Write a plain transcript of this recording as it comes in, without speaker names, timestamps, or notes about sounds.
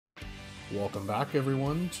Welcome back,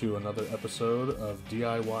 everyone, to another episode of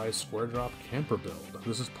DIY Squaredrop Camper Build.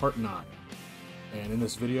 This is part 9, and in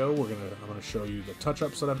this video, I'm going to show you the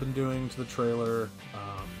touch-ups that I've been doing to the trailer,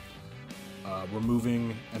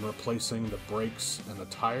 removing and replacing the brakes and the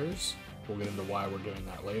tires. We'll get into why we're doing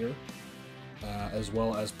that later, as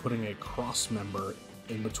well as putting a cross member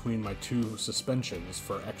in between my two suspensions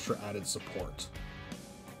for extra added support.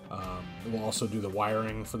 We'll also do the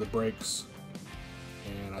wiring for the brakes.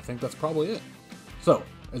 And I think that's probably it. So,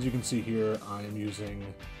 as you can see here, I am using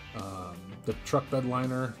the truck bed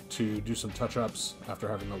liner to do some touch-ups after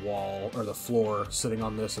having the wall, or the floor, sitting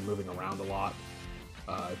on this and moving around a lot.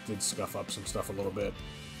 It did scuff up some stuff a little bit.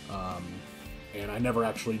 And I never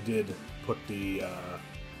actually did put the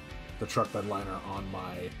truck bed liner on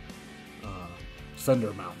my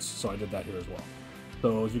fender mounts, so I did that here as well.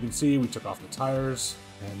 So, as you can see, we took off the tires,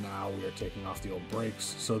 and now we are taking off the old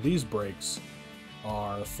brakes. So these brakes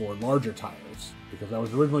are for larger tires, because I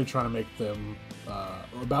was originally trying to make them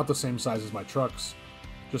about the same size as my trucks,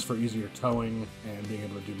 just for easier towing and being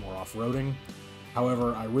able to do more off-roading.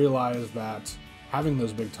 However, I realized that having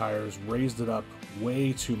those big tires raised it up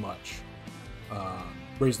way too much,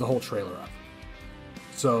 raised the whole trailer up.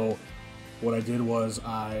 So what I did was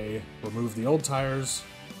I removed the old tires,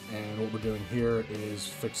 and what we're doing here is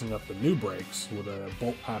fixing up the new brakes with a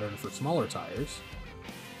bolt pattern for smaller tires,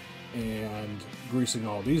 and greasing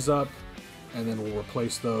all these up, and then we'll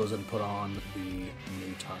replace those and put on the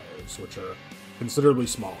new tires, which are considerably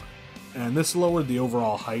smaller. And this lowered the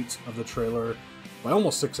overall height of the trailer by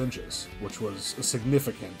almost 6 inches, which was a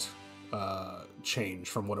significant change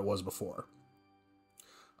from what it was before.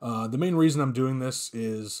 The main reason I'm doing this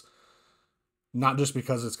is not just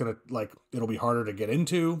because it's gonna, it'll be harder to get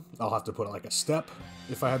into. I'll have to put like a step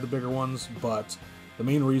if I had the bigger ones, but the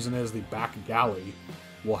main reason is the back galley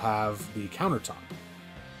will have the countertop,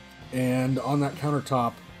 and on that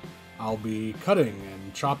countertop I'll be cutting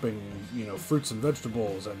and chopping, fruits and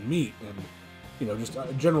vegetables and meat and, just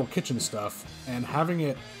general kitchen stuff, and having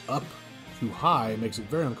it up too high makes it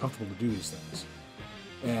very uncomfortable to do these things.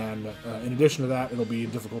 And in addition to that, it'll be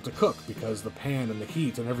difficult to cook because the pan and the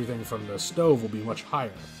heat and everything from the stove will be much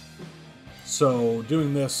higher. So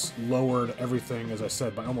doing this lowered everything, as I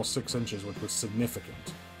said, by almost 6 inches, which was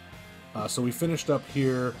significant. So we finished up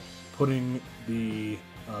here putting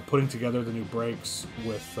together the new brakes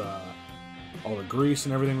with all the grease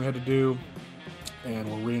and everything we had to do, and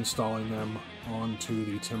we're reinstalling them onto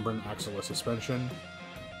the Timbren Axle-less Suspension,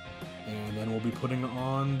 and then we'll be putting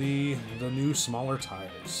on the new smaller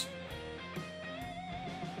tires.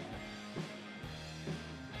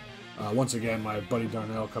 Once again, my buddy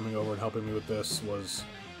Darnell coming over and helping me with this was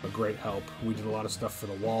a great help. We did a lot of stuff for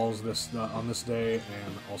the walls on this day,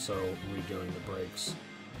 and also redoing the brakes.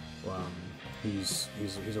 He's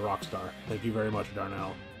a rock star. Thank you very much,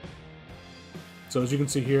 Darnell. So as you can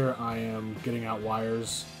see here, I am getting out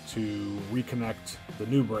wires to reconnect the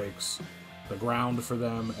new brakes, the ground for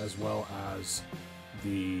them, as well as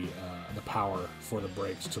the power for the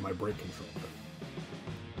brakes to my brake controller.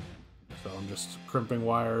 So I'm just crimping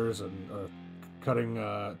wires and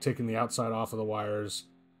taking the outside off of the wires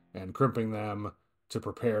and crimping them to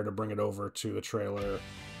prepare to bring it over to the trailer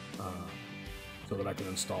so that I can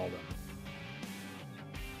install them.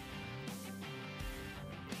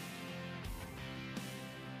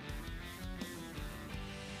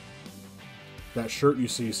 That shirt you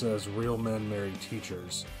see says "Real Men Marry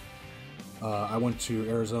Teachers." I went to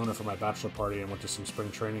Arizona for my bachelor party and went to some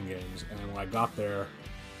spring training games, and when I got there,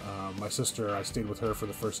 my sister, I stayed with her for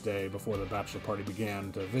the first day before the bachelor party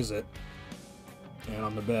began to visit. And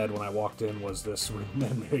on the bed when I walked in was this "Real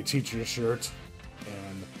Men Marry Teachers" shirt,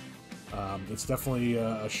 and it's definitely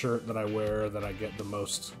a shirt that I wear that I get the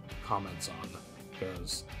most comments on,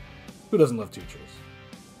 because who doesn't love teachers?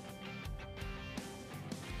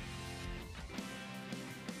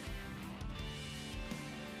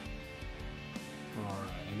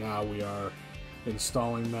 Alright, and now we are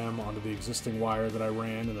installing them onto the existing wire that I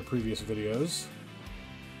ran in the previous videos.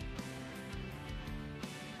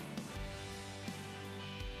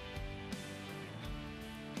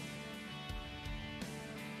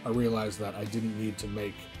 I realized that I didn't need to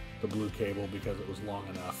make the blue cable because it was long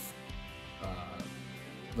enough.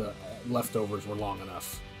 The leftovers were long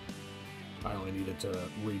enough. I only needed to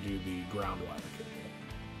redo the ground wire cable.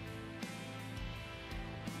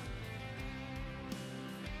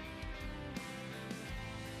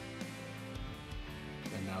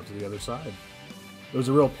 And now to the other side. It was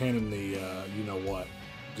a real pain in the you-know-what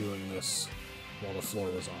doing this while the floor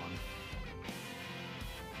was on.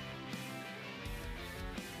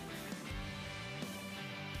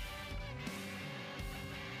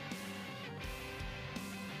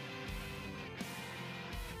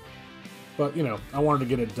 But, you know, I wanted to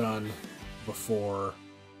get it done before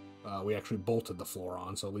we actually bolted the floor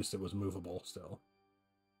on, so at least it was movable still.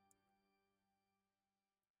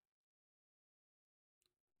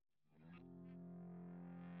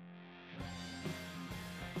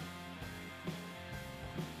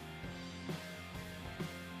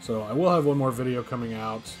 So I will have one more video coming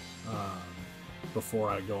out before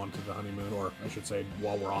I go onto the honeymoon, or I should say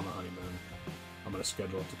while we're on the honeymoon. I'm going to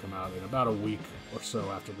schedule it to come out in about a week or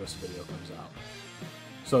so after this video comes out.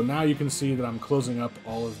 So now you can see that I'm closing up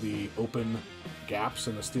all of the open gaps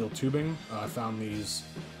in the steel tubing. I found these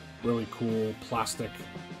really cool plastic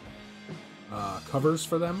covers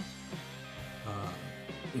for them.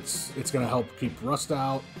 It's going to help keep rust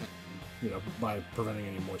out, you know, by preventing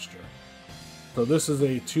any moisture. So this is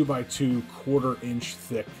a 2x2 1/4-inch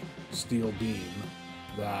thick steel beam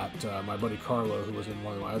that my buddy Carlo, who was in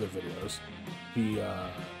one of my other videos,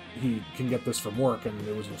 he can get this from work, and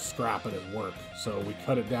it was a scrap at his work. So we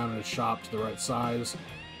cut it down in his shop to the right size,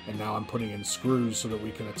 and now I'm putting in screws so that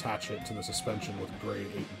we can attach it to the suspension with grade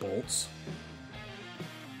 8 bolts.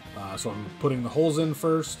 So I'm putting the holes in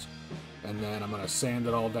first, and then I'm going to sand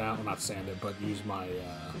it all down. Well, not sand it, but use my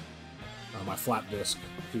my flat disc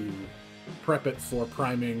to prep it for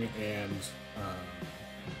priming and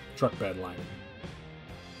truck bed lining.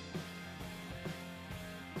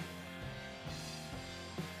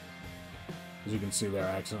 As you can see there,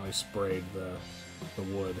 I accidentally sprayed the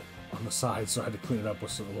wood on the side, so I had to clean it up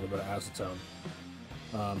with a little bit of acetone.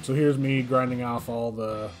 So here's me grinding off all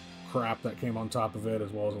the crap that came on top of it,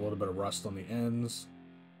 as well as a little bit of rust on the ends.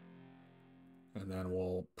 And then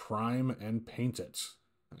we'll prime and paint it,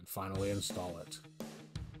 and finally install it.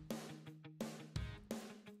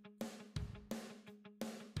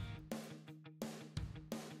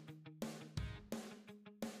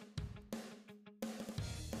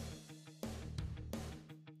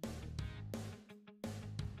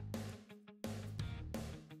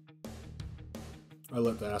 I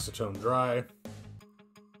let the acetone dry, and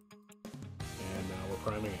now we're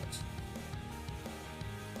priming it.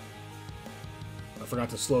 I forgot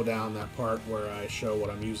to slow down that part where I show what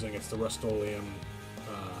I'm using. It's the Rust-Oleum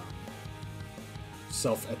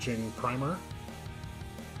self-etching primer.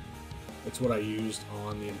 It's what I used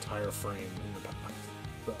on the entire frame in the back.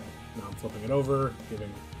 So now I'm flipping it over, giving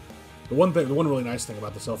the one really nice thing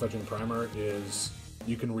about the self-etching primer is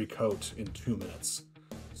you can recoat in 2 minutes.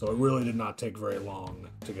 So it really did not take very long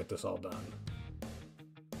to get this all done.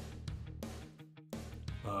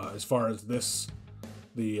 As far as this,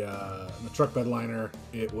 the truck bed liner,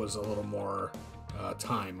 it was a little more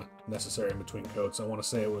time necessary in between coats. I want to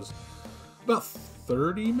say it was about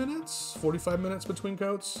 30 minutes, 45 minutes between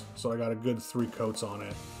coats. So I got a good 3 coats on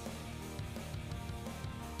it.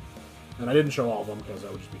 And I didn't show all of them because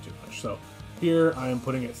that would just be too much. So here I am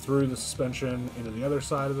putting it through the suspension into the other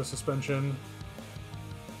side of the suspension.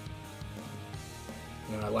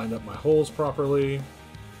 And I lined up my holes properly,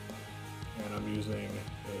 and I'm using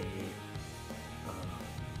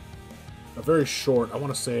a very short, I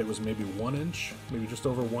want to say it was maybe 1 inch, maybe just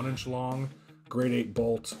over 1 inch long, grade 8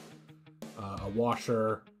 bolt, a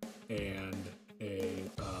washer, and a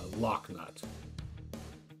lock nut.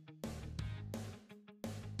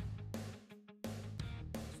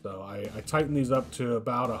 So I tightened these up to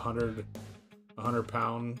about 100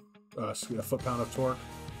 pound, a foot-pound of torque.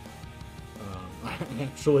 I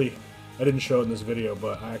didn't show it in this video,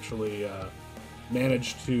 but I actually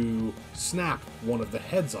managed to snap one of the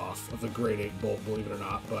heads off of the grade 8 bolt, believe it or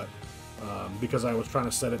not, but because I was trying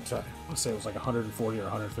to set it to, I want to say it was like 140 or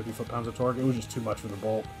 150 foot-pounds of torque, it was just too much for the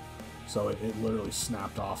bolt, so it literally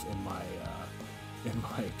snapped off in my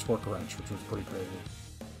torque wrench, which was pretty crazy.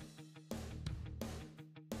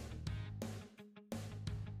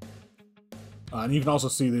 And you can also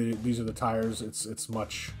see these are the tires. It's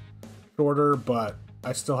much shorter, but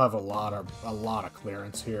I still have a lot of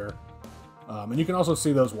clearance here. And you can also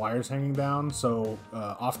see those wires hanging down. So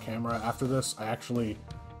off camera after this, I actually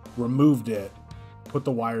removed it, put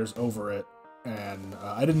the wires over it, and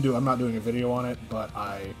I'm not doing a video on it, but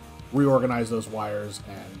I reorganized those wires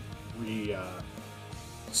and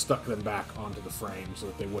stuck them back onto the frame so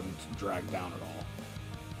that they wouldn't drag down at all.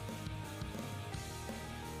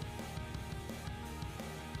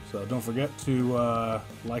 So don't forget to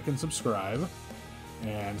like and subscribe,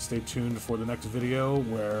 and stay tuned for the next video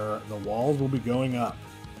where the walls will be going up.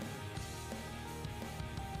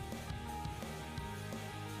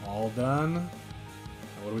 All done.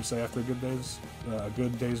 What do we say after a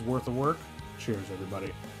good day's worth of work? Cheers,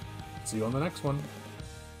 everybody. See you on the next one.